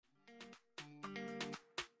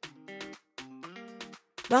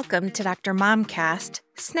Welcome to Dr. Momcast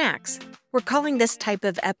Snacks. We're calling this type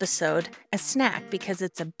of episode a snack because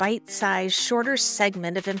it's a bite-sized, shorter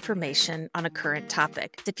segment of information on a current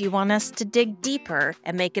topic. If you want us to dig deeper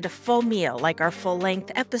and make it a full meal like our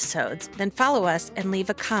full-length episodes, then follow us and leave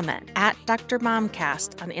a comment at Dr.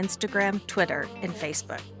 Momcast on Instagram, Twitter, and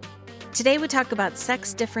Facebook. Today we talk about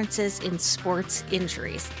sex differences in sports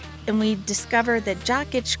injuries, and we discover that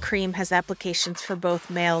Jock Itch Cream has applications for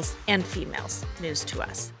both males and females. News to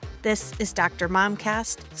us. This is Dr.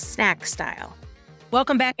 Momcast, snack style.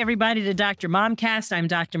 Welcome back, everybody, to Dr. Momcast. I'm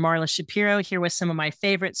Dr. Marla Shapiro, here with some of my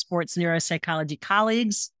favorite sports neuropsychology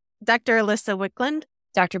colleagues. Dr. Alyssa Wickland.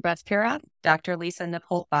 Dr. Beth Pirat. Dr. Lisa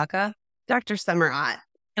Napolt-Baca. Dr. Summer Ott.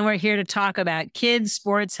 And we're here to talk about kids,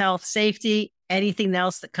 sports, health, safety, anything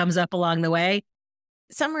else that comes up along the way.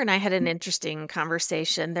 Summer and I had an interesting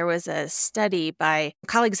conversation. There was a study by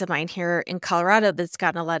colleagues of mine here in Colorado that's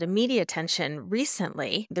gotten a lot of media attention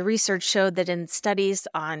recently. The research showed that in studies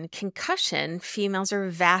on concussion, females are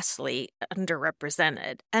vastly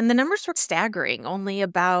underrepresented. And the numbers were staggering. Only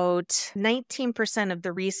about 19% of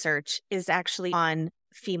the research is actually on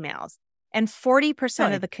females. And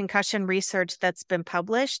 40% of the concussion research that's been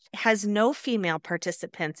published has no female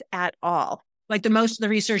participants at all. Like the most of the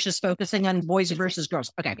research is focusing on boys versus girls.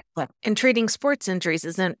 Okay. And treating sports injuries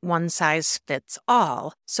isn't one size fits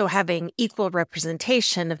all. So having equal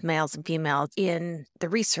representation of males and females in the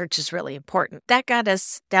research is really important. That got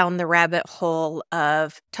us down the rabbit hole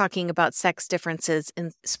of talking about sex differences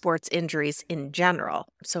in sports injuries in general.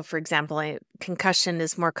 So for example, concussion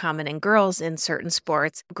is more common in girls in certain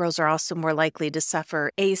sports. Girls are also more likely to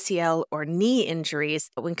suffer ACL or knee injuries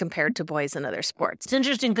when compared to boys in other sports. It's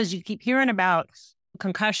interesting because you keep hearing about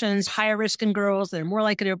concussions, higher risk in girls, they're more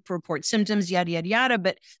likely to report symptoms, yada, yada, yada.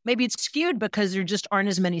 But maybe it's skewed because there just aren't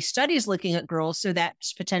as many studies looking at girls. So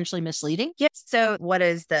that's potentially misleading. Yes. So what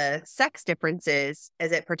is the sex differences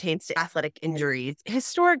as it pertains to athletic injuries?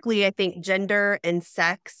 Historically, I think gender and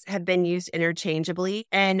sex have been used interchangeably.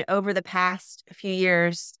 And over the past few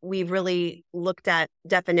years, we've really looked at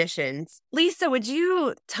definitions. Lisa, would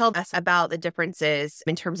you tell us about the differences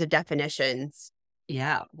in terms of definitions?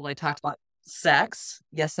 Yeah. Well, I talked about sex.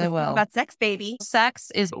 Yes, I will. About sex, baby. Sex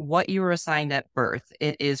is what you were assigned at birth.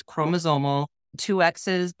 It is chromosomal. 2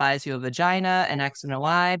 X's buys you a vagina, an X and a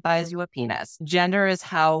Y buys you a penis. Gender is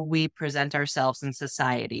how we present ourselves in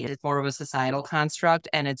society. It's more of a societal construct,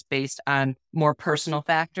 and it's based on more personal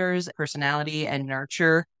factors, personality and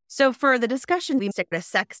nurture. So for the discussion, we stick to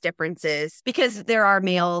sex differences because there are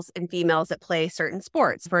males and females that play certain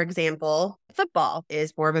sports. For example, football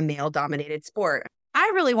is more of a male-dominated sport. I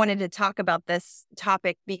really wanted to talk about this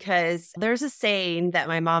topic because there's a saying that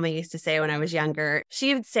my mama used to say when I was younger.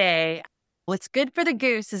 She would say, what's good for the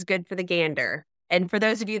goose is good for the gander. And for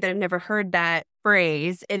those of you that have never heard that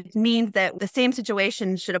phrase, it means that the same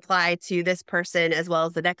situation should apply to this person as well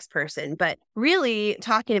as the next person. But really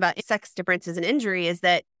talking about sex differences and injury is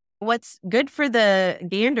that what's good for the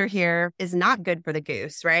gander here is not good for the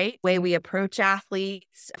goose, right? The way we approach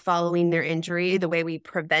athletes following their injury, the way we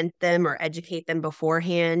prevent them or educate them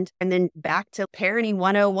beforehand. And then back to parenting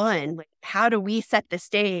 101, like how do we set the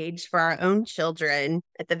stage for our own children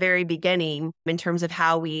at the very beginning in terms of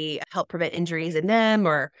how we help prevent injuries in them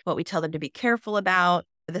or what we tell them to be careful about?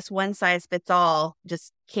 This one size fits all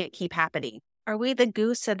just can't keep happening. Are we the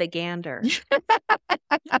goose or the gander?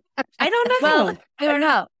 I don't know. Well, I don't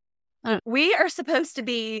know. We are supposed to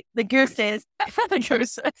be the gooses. The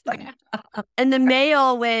gooses. And the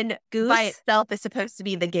male, when Goose by itself, is supposed to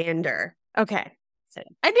be the gander. Okay.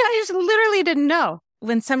 I just literally didn't know.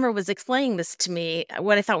 When Summer was explaining this to me,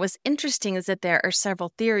 what I thought was interesting is that there are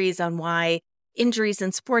several theories on why injuries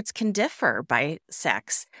in sports can differ by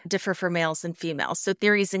sex, differ for males and females. So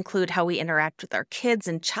theories include how we interact with our kids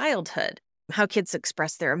in childhood, how kids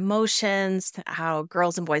express their emotions, how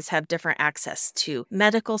girls and boys have different access to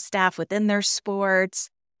medical staff within their sports,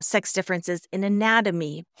 sex differences in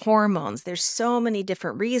anatomy, hormones. There's so many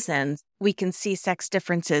different reasons we can see sex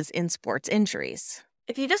differences in sports injuries.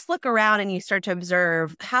 If you just look around and you start to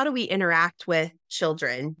observe, how do we interact with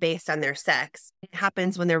children based on their sex? It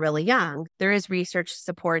happens when they're really young. There is research to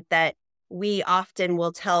support that we often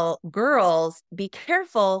will tell girls, be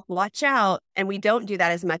careful, watch out. And we don't do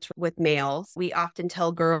that as much with males. We often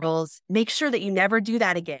tell girls, make sure that you never do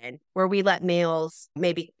that again, where we let males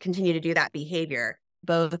maybe continue to do that behavior.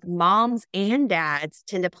 Both moms and dads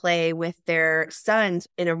tend to play with their sons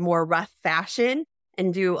in a more rough fashion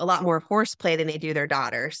and do a lot more horseplay than they do their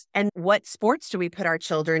daughters. And what sports do we put our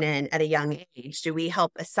children in at a young age? Do we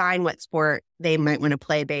help assign what sport they might want to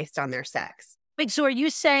play based on their sex? Wait, so are you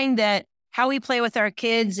saying that how we play with our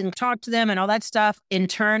kids and talk to them and all that stuff in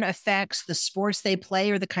turn affects the sports they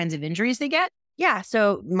play or the kinds of injuries they get? Yeah.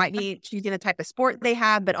 So might be choosing the type of sport they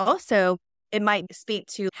have, but also it might speak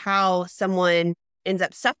to how someone ends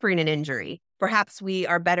up suffering an injury. Perhaps we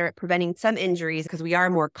are better at preventing some injuries because we are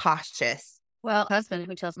more cautious. Well, husband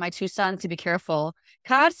who tells my two sons to be careful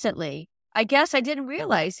constantly. I guess I didn't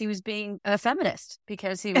realize he was being a feminist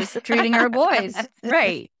because he was treating our boys.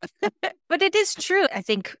 Right. But it is true. I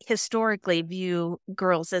think historically view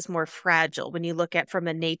girls as more fragile when you look at from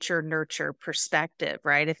a nature nurture perspective,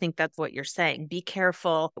 right? I think that's what you're saying. Be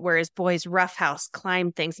careful. Whereas boys roughhouse,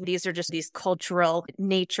 climb things. These are just these cultural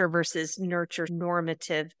nature versus nurture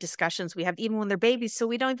normative discussions we have even when they're babies. So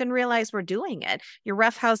we don't even realize we're doing it. You're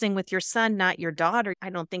roughhousing with your son, not your daughter.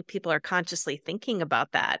 I don't think people are consciously thinking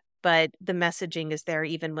about that. But the messaging is there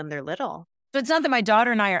even when they're little. So it's not that my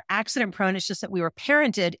daughter and I are accident prone. It's just that we were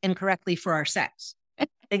parented incorrectly for our sex.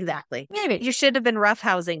 Exactly. Maybe. You should have been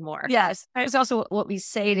roughhousing more. Yes. It's also what we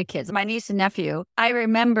say to kids. My niece and nephew, I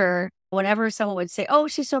remember whenever someone would say, oh,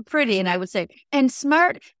 she's so pretty. And I would say, and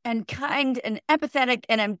smart and kind and empathetic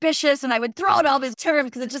and ambitious. And I would throw out all these terms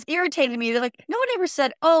because it just irritated me. They're like, no one ever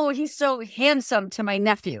said, oh, he's so handsome to my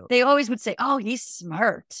nephew. They always would say, oh, he's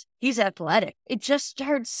smart. He's athletic. It just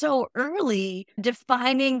started so early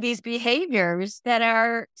defining these behaviors that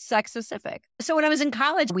are sex specific. So when I was in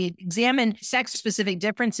college, we examined sex specific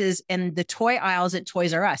differences in the toy aisles at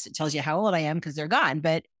Toys R Us. It tells you how old I am because they're gone.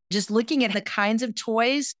 But just looking at the kinds of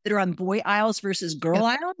toys that are on boy aisles versus girl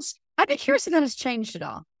aisles. I'd be curious if that has changed at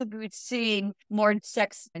all. We're seeing more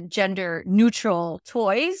sex and gender neutral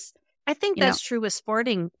toys. I think that's true with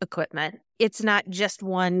sporting equipment. It's not just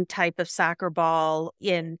one type of soccer ball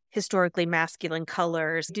in historically masculine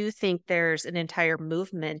colors. I do think there's an entire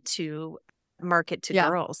movement to market to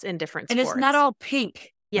girls in different sports. And it's not all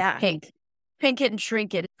pink. Yeah. Pink it and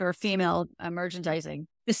shrink it for female merchandising.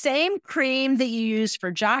 The same cream that you use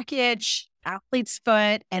for jock itch, athlete's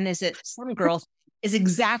foot, and is it some girls is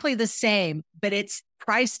exactly the same, but it's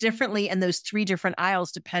priced differently in those three different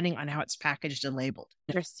aisles depending on how it's packaged and labeled.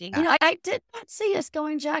 Interesting. You know, I did not see us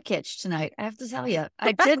going jock itch tonight. I have to tell you,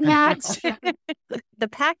 I did not. The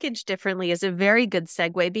package differently is a very good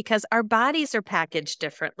segue because our bodies are packaged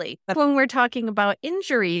differently. When we're talking about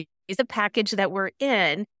injury, the package that we're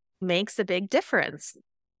in makes a big difference.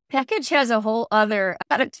 Package has a whole other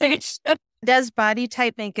connotation. Does body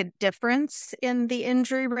type make a difference in the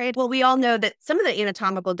injury rate? Well, we all know that some of the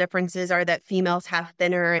anatomical differences are that females have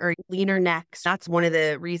thinner or leaner necks. That's one of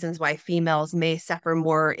the reasons why females may suffer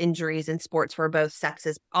more injuries in sports for both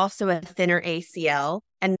sexes. Also a thinner ACL.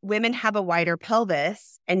 And women have a wider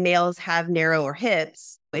pelvis and males have narrower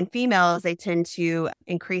hips. In females, they tend to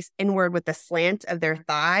increase inward with the slant of their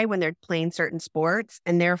thigh when they're playing certain sports.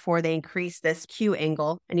 And therefore, they increase this Q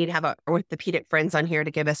angle. I need to have our orthopedic friends on here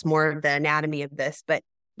to give us more of the anatomy of this. But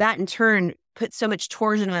that in turn puts so much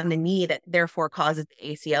torsion on the knee that therefore causes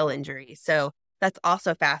the ACL injury. So that's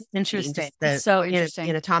also fascinating. Interesting. So interesting.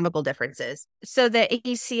 Anatomical differences. So the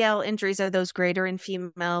ACL injuries, are those greater in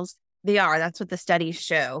females? They are. That's what the studies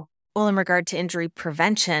show. Well, in regard to injury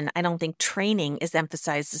prevention, I don't think training is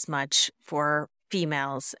emphasized as much for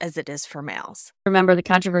females as it is for males. Remember the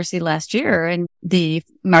controversy last year in the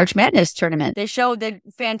March Madness tournament. They showed the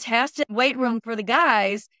fantastic weight room for the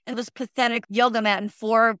guys and this pathetic yoga mat and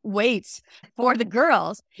 4 weights for the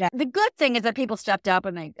girls. Yeah. The good thing is that people stepped up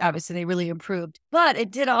and they really improved. But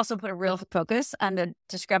it did also put a real focus on the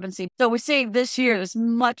discrepancy. So we're seeing this year there's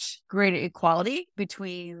much greater equality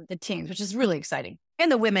between the teams, which is really exciting.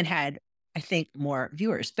 And the women had, I think, more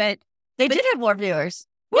viewers, but They did have more viewers.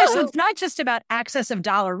 yeah, so it's not just about access of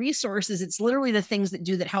dollar resources. It's literally the things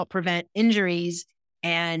that help prevent injuries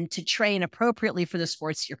and to train appropriately for the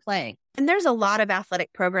sports you're playing. And there's a lot of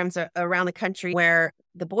athletic programs around the country where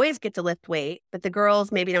the boys get to lift weight, but the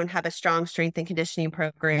girls maybe don't have a strong strength and conditioning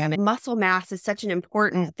program. And muscle mass is such an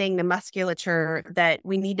important thing to musculature that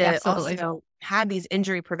we need to also have these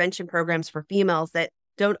injury prevention programs for females that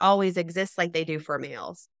don't always exist like they do for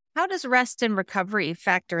males. How does rest and recovery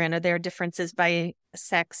factor in? Are there differences by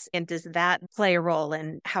sex? And does that play a role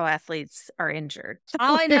in how athletes are injured?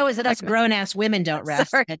 All I know is that us grown-ass women don't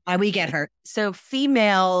rest. Sorry. And we get hurt. So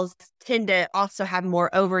females tend to also have more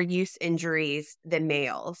overuse injuries than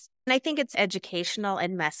males. And I think it's educational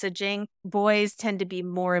and messaging. Boys tend to be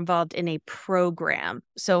more involved in a program.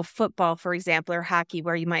 So football, for example, or hockey,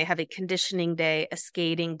 where you might have a conditioning day, a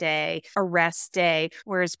skating day, a rest day,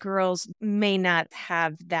 whereas girls may not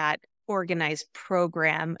have that organized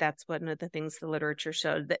program. That's one of the things the literature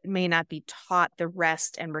showed, that may not be taught the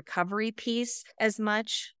rest and recovery piece as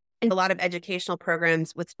much. And a lot of educational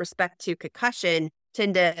programs with respect to concussion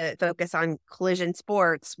tend to focus on collision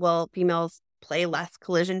sports. Well, females play less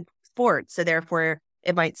collision sports. So therefore,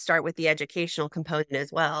 it might start with the educational component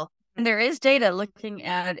as well. And there is data looking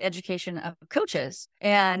at education of coaches,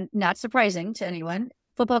 and not surprising to anyone,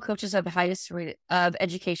 football coaches have the highest rate of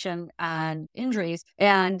education on injuries.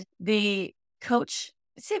 And the coach,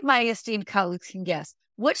 see if my esteemed colleagues can guess,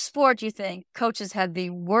 which sport do you think coaches had the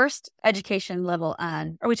worst education level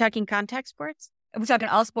on? Are we talking contact sports? We're talking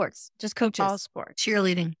all sports, just coaches. All sports.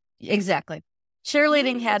 Cheerleading. Exactly.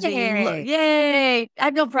 Cheerleading had Yay. yay. I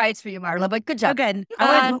have no prize for you, Marla, but good job. Oh, good.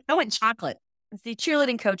 I went chocolate. The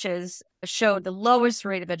cheerleading coaches showed the lowest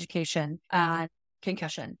rate of education on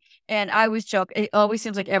concussion. And I always joke, it always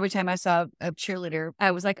seems like every time I saw a cheerleader,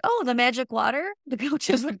 I was like, oh, the magic water? The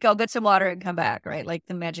coaches would go get some water and come back, right? Like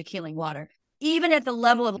the magic healing water. Even at the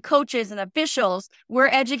level of coaches and officials, we're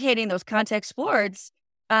educating those contact sports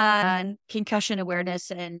on concussion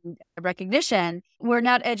awareness and recognition. We're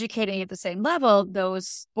not educating at the same level those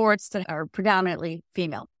sports that are predominantly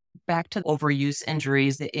female. Back to overuse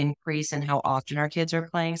injuries, the increase in how often our kids are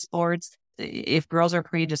playing sports. If girls are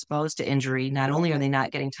predisposed to injury, not only are they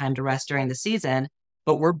not getting time to rest during the season,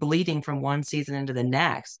 but we're bleeding from one season into the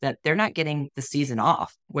next, that they're not getting the season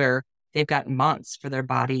off, where they've got months for their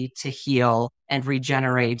body to heal and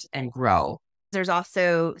regenerate and grow. There's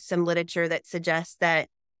also some literature that suggests that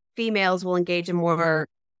females will engage in more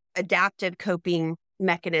adaptive coping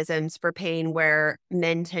mechanisms for pain, where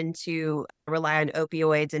men tend to rely on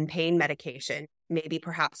opioids and pain medication. Maybe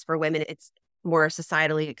perhaps for women, it's more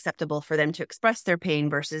societally acceptable for them to express their pain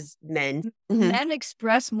versus men. Men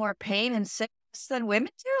express more pain and sickness than women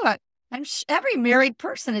do. Every married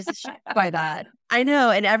person is shocked by that. I know.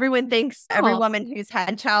 And everyone thinks every woman who's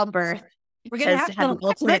had childbirth We're going to have has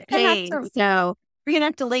ultimate pain. So we're going to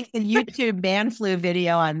have to link the YouTube man flu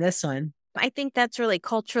video on this one. I think that's really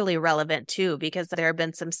culturally relevant too, because there have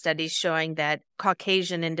been some studies showing that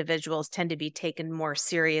Caucasian individuals tend to be taken more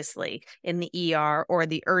seriously in the ER or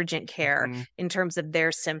the urgent care in terms of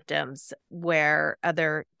their symptoms, where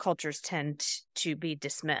other cultures tend to be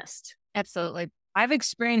dismissed. Absolutely. I've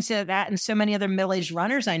experienced that, and so many other middle-aged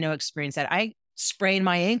runners I know experience that. I sprained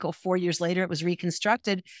my ankle. 4 years later, it was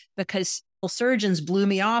reconstructed because surgeons blew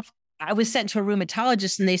me off. I was sent to a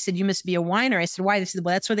rheumatologist and they said, you must be a whiner. I said, why? They said,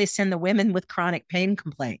 well, that's where they send the women with chronic pain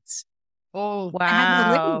complaints. Oh, I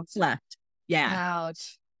had the limbs left. Yeah.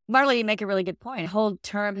 Ouch. Marla, you make a really good point. The whole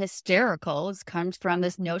term hystericals comes from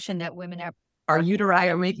this notion that women are... Our uteri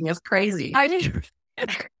are making us crazy. I do.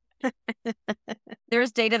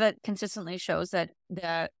 There's data that consistently shows that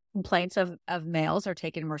the complaints of males are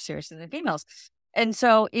taken more seriously than females. And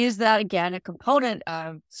so is that, again, a component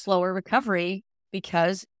of slower recovery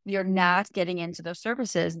because you're not getting into those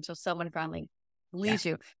services until someone finally leaves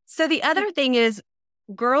you? So the other thing is,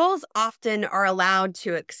 girls often are allowed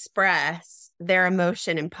to express their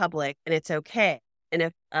emotion in public, and it's okay. And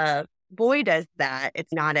if a boy does that,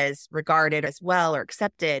 it's not as regarded as well or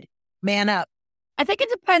accepted. Man up. I think it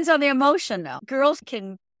depends on the emotion, though. Girls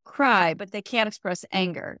can cry, but they can't express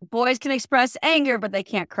anger. Boys can express anger, but they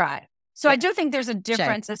can't cry. So I do think there's a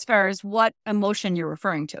difference as far as what emotion you're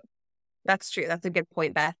referring to. That's true. That's a good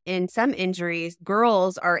point, Beth. In some injuries,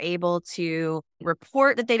 girls are able to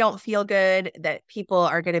report that they don't feel good, that people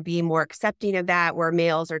are going to be more accepting of that, where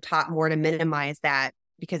males are taught more to minimize that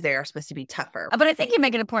because they are supposed to be tougher. But I think you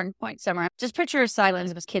make an important point, Summer. Just picture a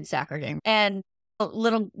silence of a kid's soccer game and a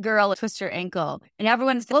little girl twists her ankle and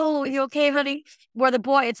everyone's, oh, you okay, honey? Where the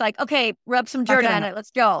boy, it's like, okay, rub some dirt on it.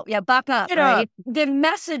 Let's go. Yeah, buck up, right? The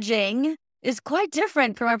messaging is quite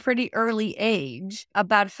different from a pretty early age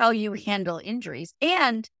about how you handle injuries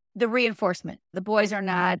and the reinforcement. The boys are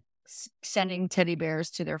not sending teddy bears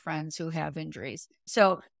to their friends who have injuries.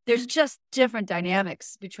 So there's just different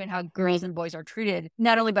dynamics between how girls and boys are treated,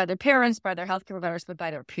 not only by their parents, by their healthcare providers, but by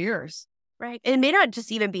their peers. Right. It may not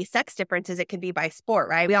just even be sex differences. It could be by sport,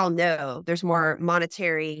 right? We all know there's more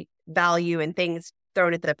monetary value and things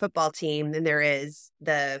thrown at the football team than there is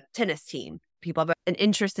the tennis team. People have an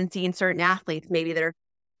interest in seeing certain athletes. Maybe they're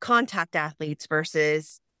contact athletes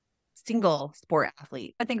versus single sport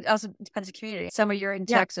athletes. I think it also depends on the community. Some of you're in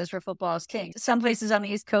Texas where football is king. Some places on the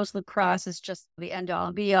East Coast, lacrosse is just the end all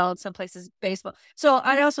and be all. Some places, baseball. So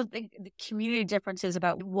I also think the community differences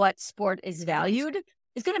about what sport is valued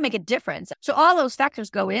is going to make a difference. So all those factors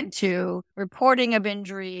go into reporting of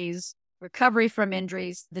injuries, recovery from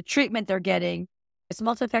injuries, the treatment they're getting. It's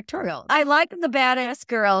multifactorial. I like the badass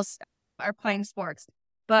girls are playing sports,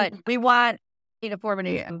 but we want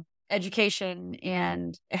uniformity of education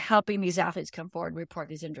and helping these athletes come forward and report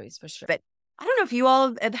these injuries for sure. But I don't know if you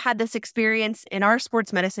all have had this experience. In our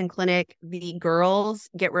sports medicine clinic, the girls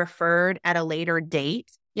get referred at a later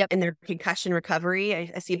date in their concussion recovery.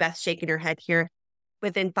 I see Beth shaking her head here.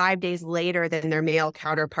 Within 5 days later than their male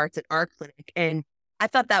counterparts at our clinic. And I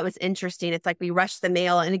thought that was interesting. It's like we rush the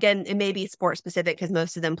male. And again, it may be sport specific because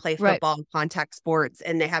most of them play football and contact sports,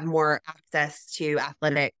 and they have more access to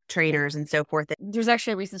athletic trainers and so forth. There's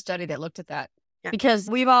actually a recent study that looked at that. Because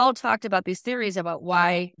we've all talked about these theories about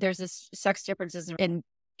why there's this sex differences in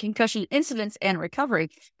concussion incidence and recovery.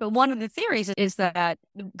 But one of the theories is that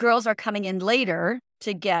girls are coming in later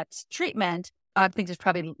to get treatment. I think there's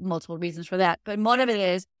probably multiple reasons for that. But one of it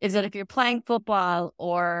is that if you're playing football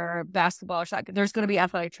or basketball or soccer, there's going to be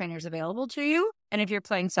athletic trainers available to you. And if you're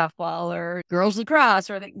playing softball or girls lacrosse,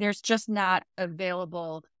 there's just not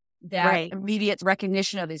available that immediate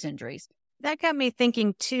recognition of these injuries. That got me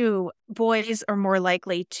thinking, too, boys are more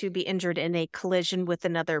likely to be injured in a collision with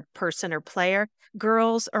another person or player.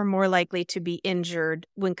 Girls are more likely to be injured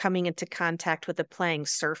when coming into contact with a playing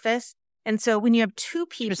surface. And so when you have two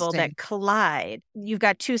people that collide, you've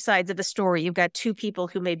got two sides of the story. You've got two people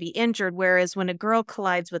who may be injured, whereas when a girl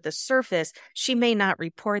collides with a surface, she may not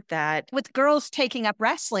report that. With girls taking up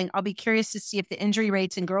wrestling, I'll be curious to see if the injury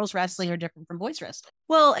rates in girls wrestling are different from boys wrestling.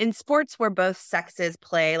 Well, in sports where both sexes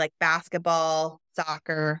play, like basketball,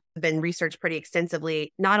 soccer, have been researched pretty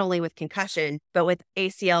extensively, not only with concussion, but with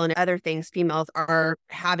ACL and other things, females are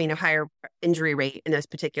having a higher injury rate in those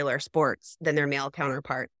particular sports than their male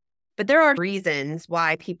counterparts. But there are reasons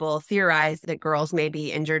why people theorize that girls may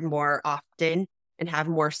be injured more often and have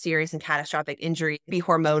more serious and catastrophic injuries, be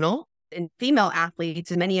hormonal. In female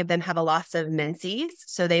athletes, many of them have a loss of menses,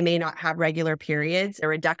 so they may not have regular periods. A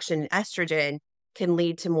reduction in estrogen can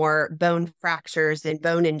lead to more bone fractures and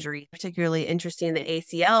bone injury. Particularly interesting in the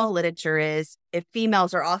ACL literature is if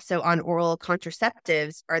females are also on oral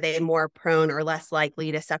contraceptives, are they more prone or less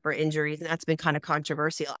likely to suffer injuries? And that's been kind of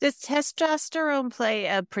controversial. Does testosterone play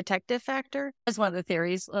a protective factor? That's one of the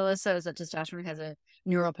theories, Alyssa, is that testosterone has a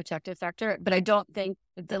neuroprotective factor. But I don't think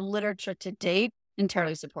the literature to date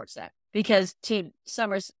entirely supports that. Because to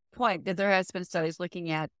Summer's point, that there has been studies looking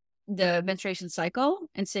at the menstruation cycle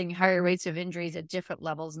and seeing higher rates of injuries at different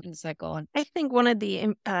levels in the cycle. And I think one of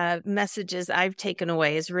the messages I've taken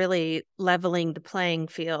away is really leveling the playing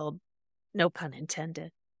field, no pun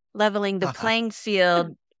intended, leveling the playing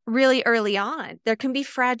field really early on. There can be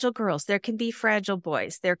fragile girls. There can be fragile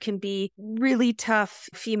boys. There can be really tough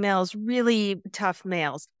females, really tough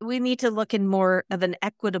males. We need to look in more of an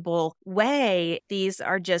equitable way. These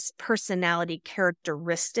are just personality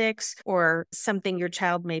characteristics or something your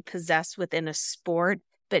child may possess within a sport,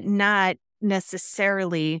 but not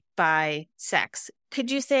necessarily by sex. Could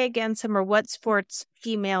you say again, Summer, what sports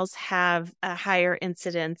females have a higher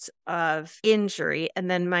incidence of injury? And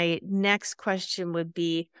then my next question would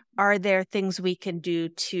be, are there things we can do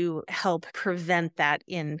to help prevent that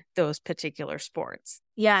in those particular sports?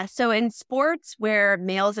 Yeah. So in sports where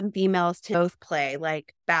males and females both play,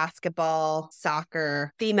 like basketball,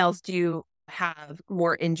 soccer, females do have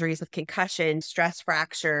more injuries with concussion, stress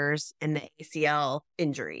fractures, and the ACL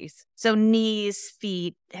injuries. So knees,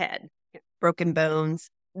 feet, head, broken bones.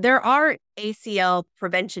 There are ACL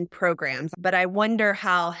prevention programs, but I wonder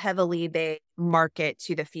how heavily they market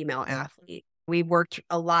to the female athlete. We've worked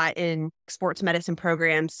a lot in sports medicine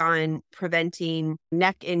programs on preventing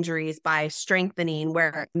neck injuries by strengthening,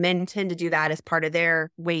 where men tend to do that as part of their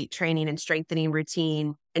weight training and strengthening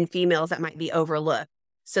routine, and females that might be overlooked.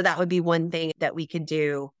 So that would be one thing that we could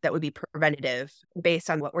do that would be preventative based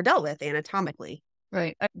on what we're dealt with anatomically.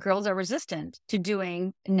 Right. Girls are resistant to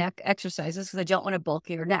doing neck exercises because they don't want to bulk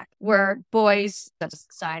your neck. Where boys, that's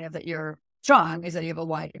a sign of that you're strong, is that you have a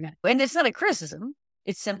wider neck. And it's not a criticism.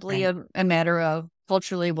 It's simply a matter of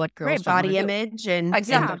culturally what girls body image and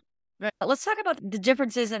exactly. Right. Let's talk about the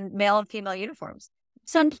differences in male and female uniforms.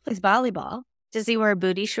 Son plays volleyball. Does he wear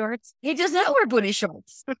booty shorts? He does not wear booty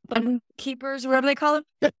shorts. Button keepers, whatever they call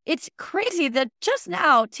them. It's crazy that just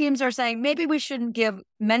now teams are saying maybe we shouldn't give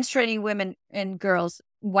menstruating women and girls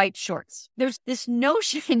white shorts. There's this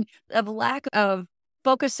notion of lack of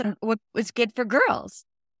focus on what was good for girls,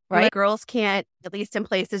 right? Like girls can't, at least in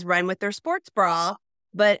places, run with their sports bra,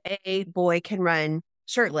 but a boy can run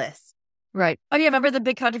shirtless. Right. Oh, yeah. Remember the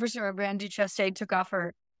big controversy where Brandi Chastain took off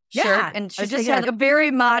her shirt, and she just had a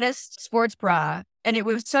very modest sports bra, and it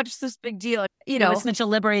was such this big deal. You know, it was such a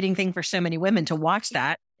liberating thing for so many women to watch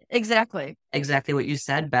that. Exactly what you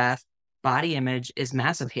said, Beth. Body image is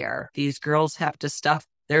massive here. These girls have to stuff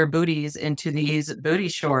their booties into these booty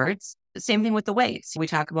shorts Same thing with the weights. We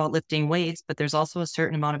talk about lifting weights, but there's also a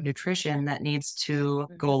certain amount of nutrition that needs to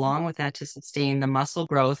go along with that to sustain the muscle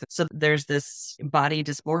growth. So there's this body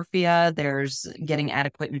dysmorphia. There's getting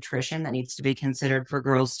adequate nutrition that needs to be considered for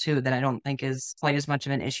girls too, that I don't think is quite as much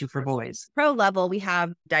of an issue for boys. Pro level, we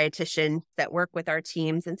have dietitians that work with our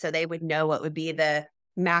teams. And so they would know what would be the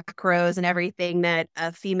macros and everything that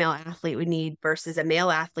a female athlete would need versus a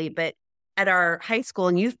male athlete. But at our high school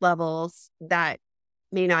and youth levels, that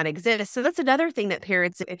may not exist. So that's another thing that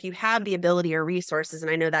parents, if you have the ability or resources,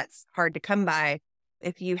 and I know that's hard to come by,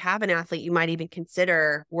 if you have an athlete, you might even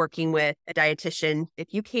consider working with a dietitian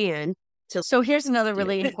if you can. So here's another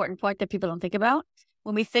really important point that people don't think about.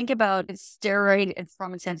 When we think about steroid and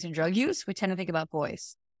performance-enhancing drug use, we tend to think about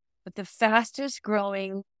boys. But the fastest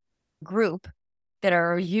growing group that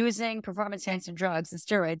are using performance-enhancing drugs and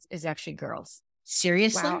steroids is actually girls.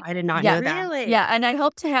 Seriously? Wow, I did not know that. Really? Yeah, and I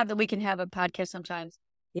hope that we can have a podcast sometimes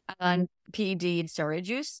on PED and steroid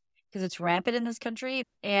use because it's rampant in this country.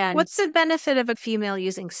 And What's the benefit of a female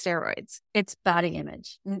using steroids? it's body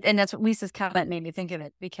image. And that's what Lisa's comment made me think of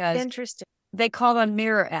it because Interesting. they call them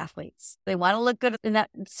mirror athletes. They want to look good in that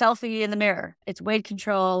selfie in the mirror. It's weight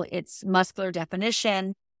control, it's muscular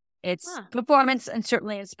definition, it's performance, and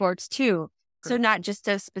certainly in sports too. So not just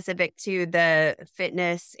so specific to the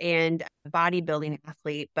fitness and bodybuilding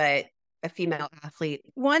athlete, but a female athlete.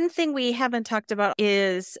 One thing we haven't talked about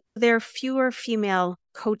is there are fewer female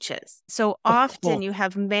coaches. So often you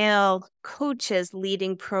have male coaches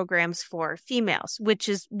leading programs for females, which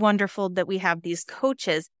is wonderful that we have these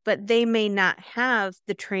coaches, but they may not have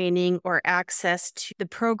the training or access to the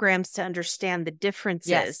programs to understand the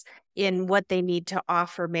differences in what they need to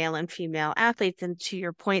offer male and female athletes. And to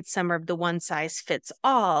your point, Summer, of the one size fits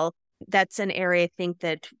all, that's an area I think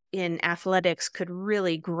that in athletics could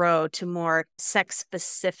really grow to more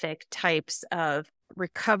sex-specific types of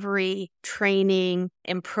recovery, training,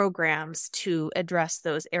 and programs to address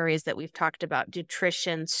those areas that we've talked about: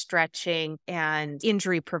 nutrition, stretching, and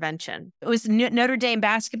injury prevention. It was Notre Dame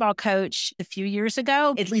basketball coach a few years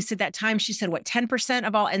ago. At least at that time, she said, 10%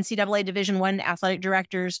 of all NCAA Division I athletic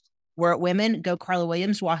directors were women. Go Carla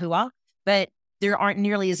Williams, wahoo. But there aren't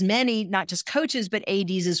nearly as many, not just coaches, but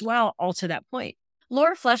ADs as well, all to that point.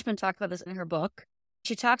 Laura Fleshman talked about this in her book.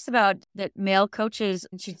 She talks about that male coaches,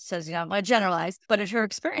 and she says, I'm going to generalize, but in her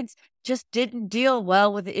experience, just didn't deal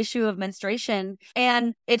well with the issue of menstruation.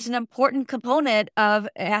 And it's an important component of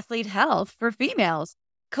athlete health for females.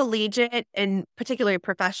 Collegiate and particularly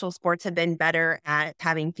professional sports have been better at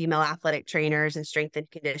having female athletic trainers and strength and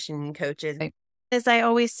conditioning coaches. As I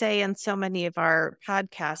always say in so many of our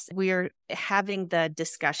podcasts, we're having the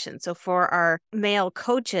discussion. So for our male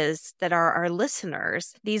coaches that are our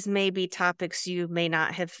listeners, these may be topics you may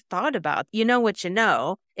not have thought about. You know what you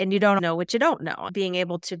know, and you don't know what you don't know. Being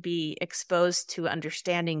able to be exposed to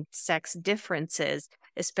understanding sex differences,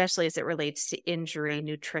 especially as it relates to injury,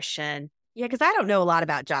 nutrition. Yeah, because I don't know a lot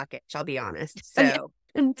about jock itch, I'll be honest. So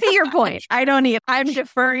to your point, I'm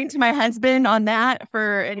deferring to my husband on that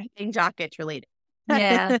for anything jock itch related.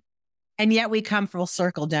 Yeah. And yet we come full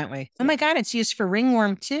circle, don't we? Oh my God, it's used for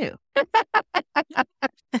ringworm too.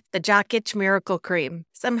 The Jock Itch Miracle Cream.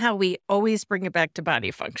 Somehow we always bring it back to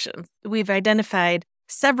body function. We've identified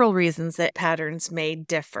several reasons that patterns may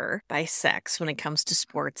differ by sex when it comes to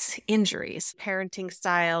sports injuries: parenting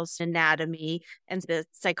styles, anatomy, and the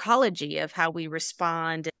psychology of how we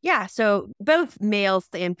respond. Yeah, so both males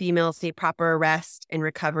and females need proper rest and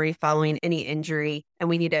recovery following any injury, and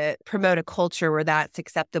we need to promote a culture where that's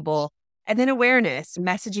acceptable. And then awareness,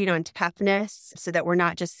 messaging on toughness so that we're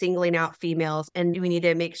not just singling out females. And we need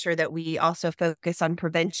to make sure that we also focus on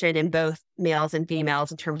prevention in both males and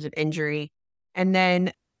females in terms of injury. And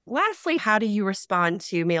then lastly, how do you respond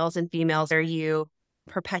to males and females? Are you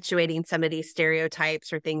perpetuating some of these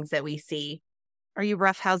stereotypes or things that we see? Are you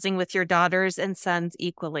roughhousing with your daughters and sons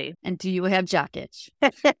equally? And do you have jock itch?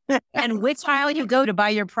 And which aisle you go to buy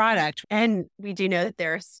your product? And we do know that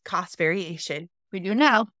there's cost variation. We do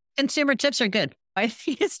now. Consumer tips are good. I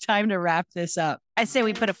think it's time to wrap this up. I say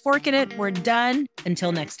we put a fork in it. We're done.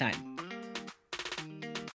 Until next time.